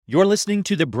You're listening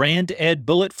to the Brand Ed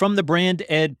Bullet from the Brand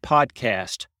Ed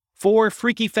Podcast. 4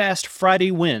 freaky fast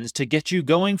Friday wins to get you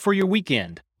going for your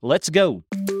weekend. Let's go.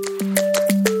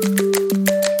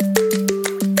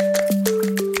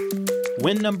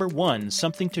 Win number 1,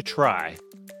 something to try.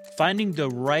 Finding the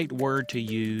right word to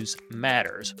use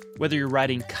matters. Whether you're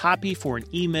writing copy for an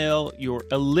email, you're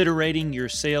alliterating your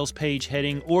sales page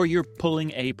heading, or you're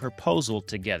pulling a proposal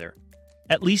together.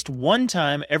 At least one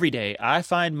time every day, I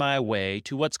find my way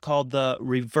to what's called the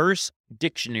reverse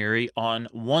dictionary on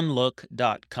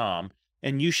onelook.com,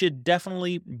 and you should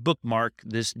definitely bookmark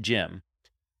this gem.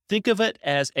 Think of it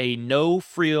as a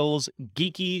no-frills,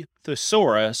 geeky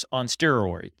thesaurus on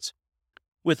steroids.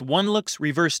 With OneLook's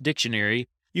reverse dictionary,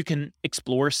 you can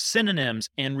explore synonyms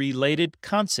and related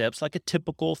concepts like a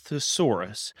typical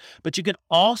thesaurus, but you can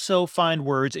also find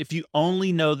words if you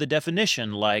only know the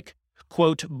definition, like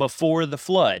quote, before the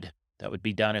flood. That would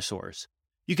be dinosaurs.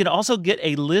 You can also get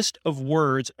a list of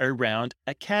words around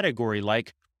a category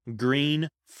like green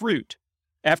fruit.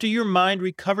 After your mind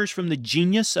recovers from the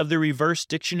genius of the reverse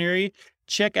dictionary,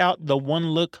 check out the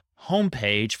OneLook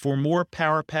homepage for more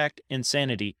power-packed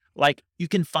insanity. Like you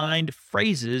can find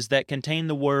phrases that contain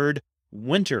the word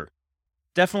winter.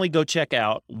 Definitely go check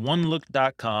out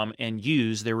onelook.com and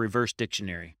use their reverse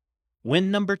dictionary.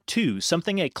 Win number 2,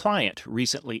 something a client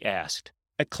recently asked.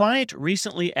 A client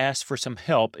recently asked for some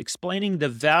help explaining the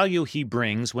value he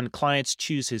brings when clients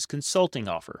choose his consulting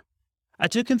offer. I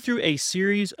took him through a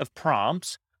series of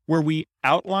prompts where we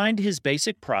outlined his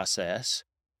basic process,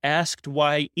 asked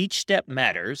why each step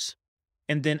matters,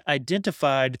 and then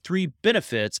identified 3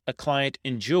 benefits a client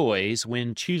enjoys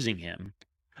when choosing him.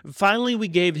 Finally, we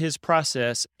gave his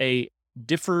process a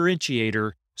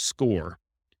differentiator score.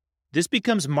 This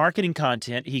becomes marketing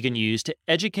content he can use to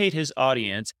educate his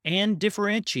audience and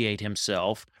differentiate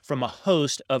himself from a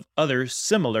host of other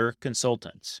similar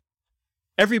consultants.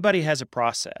 Everybody has a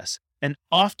process, and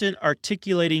often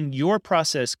articulating your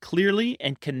process clearly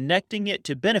and connecting it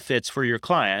to benefits for your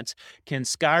clients can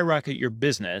skyrocket your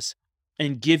business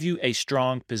and give you a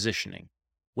strong positioning.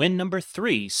 Win number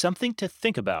 3, something to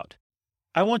think about.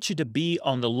 I want you to be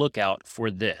on the lookout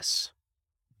for this.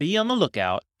 Be on the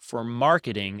lookout for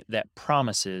marketing that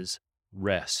promises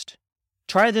rest.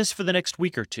 Try this for the next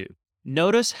week or 2.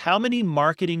 Notice how many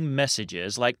marketing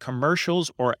messages, like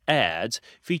commercials or ads,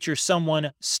 feature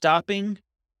someone stopping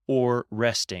or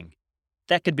resting.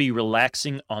 That could be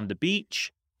relaxing on the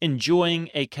beach,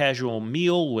 enjoying a casual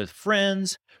meal with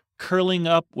friends, curling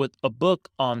up with a book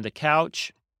on the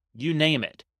couch, you name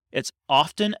it. It's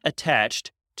often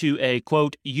attached to a,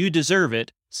 quote, you deserve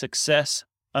it, success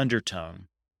undertone.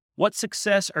 What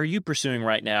success are you pursuing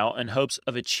right now in hopes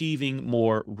of achieving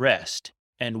more rest?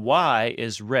 And why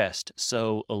is rest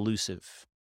so elusive?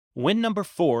 Win number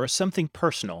 4, something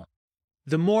personal.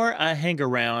 The more I hang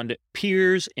around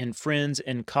peers and friends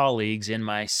and colleagues in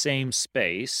my same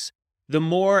space, the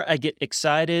more I get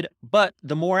excited, but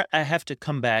the more I have to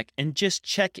come back and just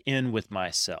check in with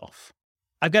myself.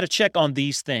 I've got to check on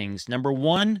these things. Number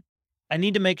 1, I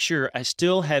need to make sure I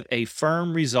still have a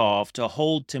firm resolve to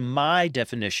hold to my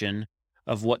definition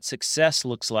of what success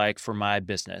looks like for my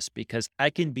business, because I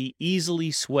can be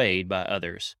easily swayed by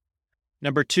others.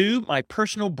 Number 2, my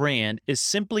personal brand is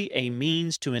simply a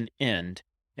means to an end,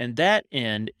 and that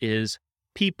end is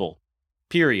people,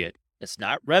 period. It's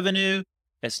not revenue,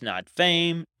 it's not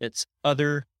fame, it's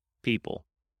other people.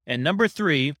 And number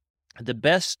 3, the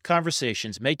best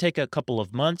conversations may take a couple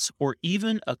of months or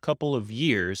even a couple of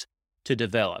years to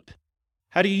develop.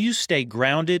 How do you stay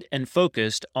grounded and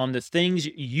focused on the things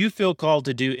you feel called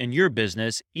to do in your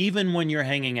business, even when you're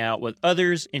hanging out with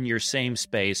others in your same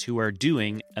space who are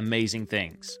doing amazing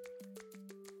things?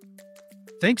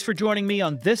 Thanks for joining me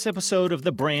on this episode of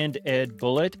the Brand Ed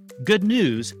Bullet. Good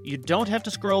news, you don't have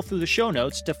to scroll through the show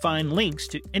notes to find links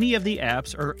to any of the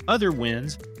apps or other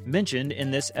wins mentioned in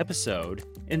this episode.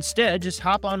 Instead, just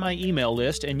hop on my email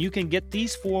list and you can get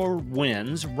these 4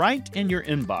 wins right in your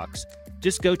inbox.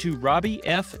 Just go to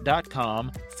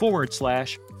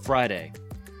robbyf.com/Friday.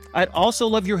 I'd also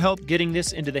love your help getting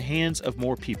this into the hands of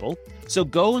more people, so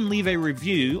go and leave a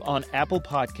review on Apple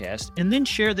Podcasts and then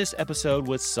share this episode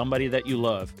with somebody that you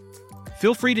love.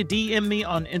 Feel free to DM me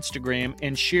on Instagram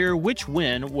and share which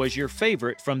win was your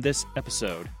favorite from this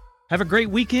episode. Have a great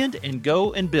weekend and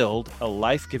go and build a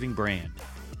life-giving brand.